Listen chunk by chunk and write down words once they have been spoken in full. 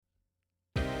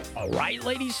All right,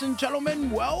 ladies and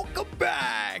gentlemen, welcome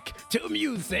back to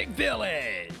Music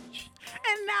Village.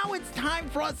 And now it's time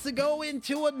for us to go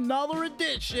into another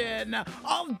edition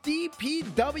of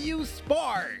DPW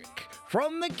Spark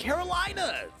from the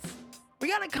Carolinas. We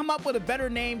gotta come up with a better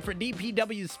name for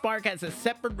DPW Spark as a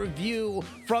separate review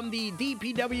from the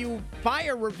DPW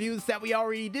Fire reviews that we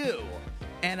already do.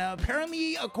 And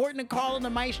apparently, according to Carl and the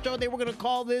Maestro, they were going to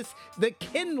call this the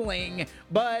Kindling.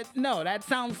 But no, that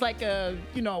sounds like a,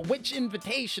 witch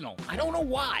invitational. I don't know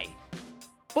why.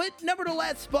 But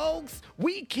nevertheless, folks,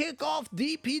 we kick off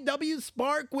DPW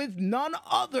Spark with none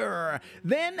other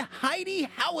than Heidi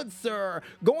Howitzer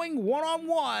going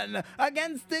one-on-one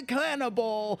against the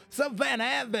cannibal Savannah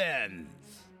Evans.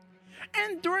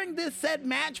 And during this said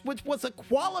match, which was a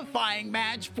qualifying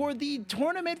match for the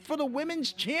tournament for the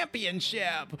Women's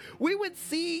Championship, we would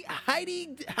see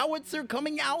Heidi Howitzer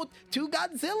coming out to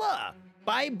Godzilla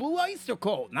by Blue Oyster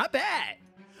Cult. Not bad.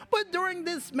 But during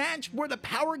this match where the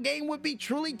power game would be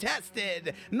truly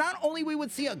tested, not only we would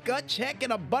see a gut check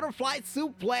and a butterfly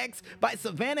suplex by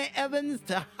Savannah Evans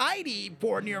to Heidi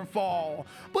for a near fall,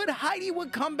 but Heidi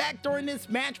would come back during this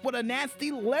match with a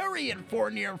nasty lariat for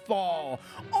a near fall,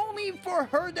 only for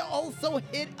her to also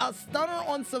hit a stunner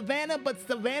on Savannah, but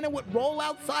Savannah would roll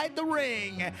outside the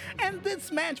ring. And this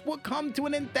match would come to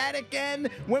an emphatic end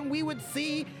when we would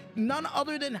see none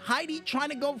other than Heidi trying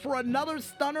to go for another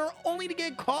stunner, only to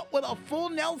get caught with a full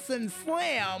Nelson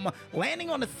slam, landing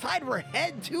on the side of her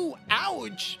head too,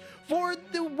 ouch, for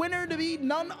the winner to be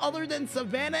none other than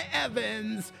Savannah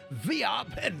Evans via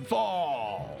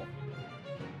pinfall.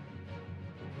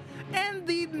 And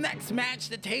the next match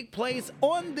to take place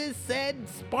on this said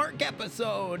Spark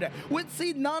episode would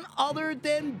see none other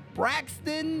than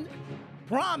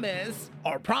Promise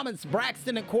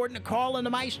Braxton, according to Carl and the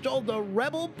Maestro, the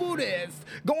Rebel Buddhist,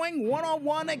 going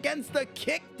one-on-one against the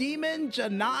kick demon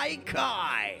Janai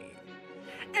Kai.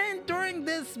 And during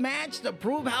this match, to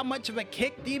prove how much of a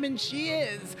kick demon she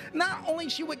is, not only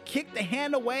she would kick the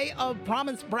hand away of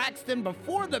Promise Braxton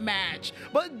before the match,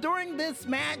 but during this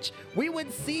match, we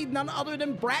would see none other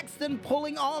than Braxton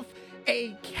pulling off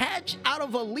a catch out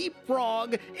of a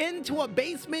leapfrog into a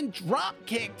basement drop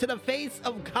kick to the face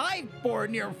of Kai for a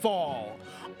near fall.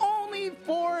 Only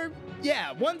for,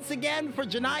 once again for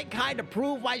Janai Kai to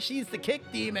prove why she's the kick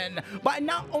demon by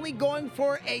not only going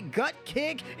for a gut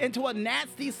kick into a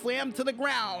nasty slam to the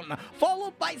ground,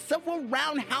 followed by several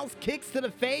roundhouse kicks to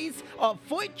the face, a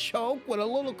foot choke with a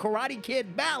little Karate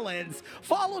Kid balance,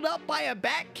 followed up by a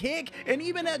back kick and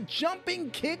even a jumping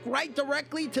kick right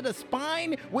directly to the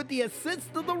spine with the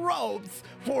assist of the ropes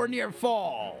for a near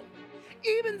fall.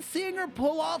 Even seeing her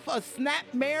pull off a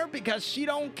snapmare because she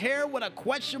don't care with a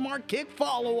question mark kick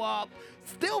follow-up,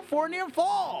 still for a near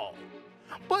fall.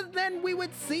 But then we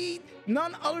would see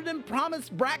none other than Promise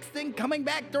Braxton coming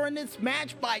back during this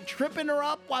match by tripping her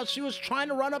up while she was trying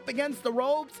to run up against the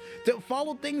ropes to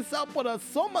follow things up with a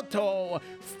Somato,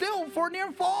 still for a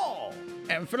near fall.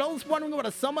 And for those wondering what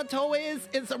a Somato is,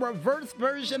 it's a reverse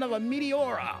version of a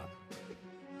Meteora.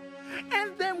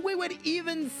 And then we would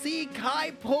even see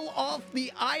Kai pull off the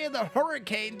Eye of the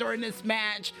Hurricane during this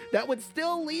match that would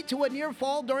still lead to a near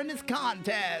fall during this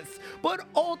contest. But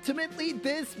ultimately,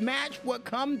 this match would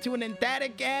come to an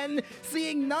emphatic end,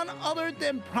 seeing none other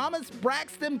than Promise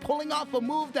Braxton pulling off a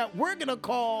move that we're gonna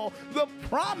call the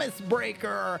Promise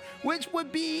Breaker, which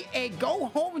would be a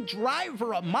go-home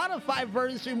driver, a modified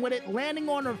version with it landing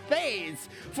on her face,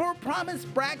 for Promise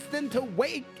Braxton to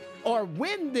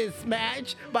win this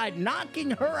match by knocking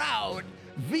her out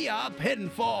via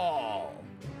pinfall.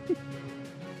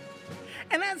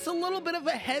 And that's a little bit of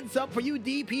a heads up for you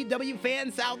DPW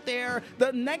fans out there.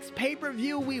 The next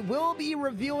pay-per-view we will be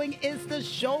reviewing is the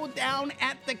Showdown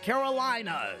at the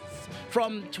Carolinas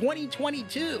from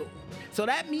 2022. So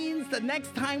that means the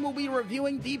next time we'll be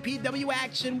reviewing DPW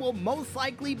action will most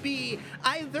likely be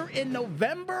either in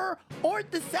November or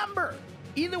December.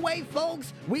 Either way,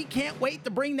 folks, we can't wait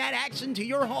to bring that action to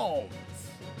your homes.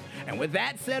 And with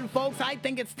that said, folks, I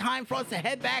think it's time for us to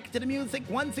head back to the music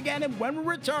once again, and when we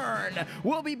return,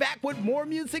 we'll be back with more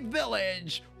Music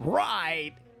Village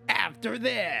right after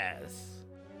this.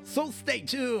 So stay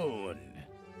tuned.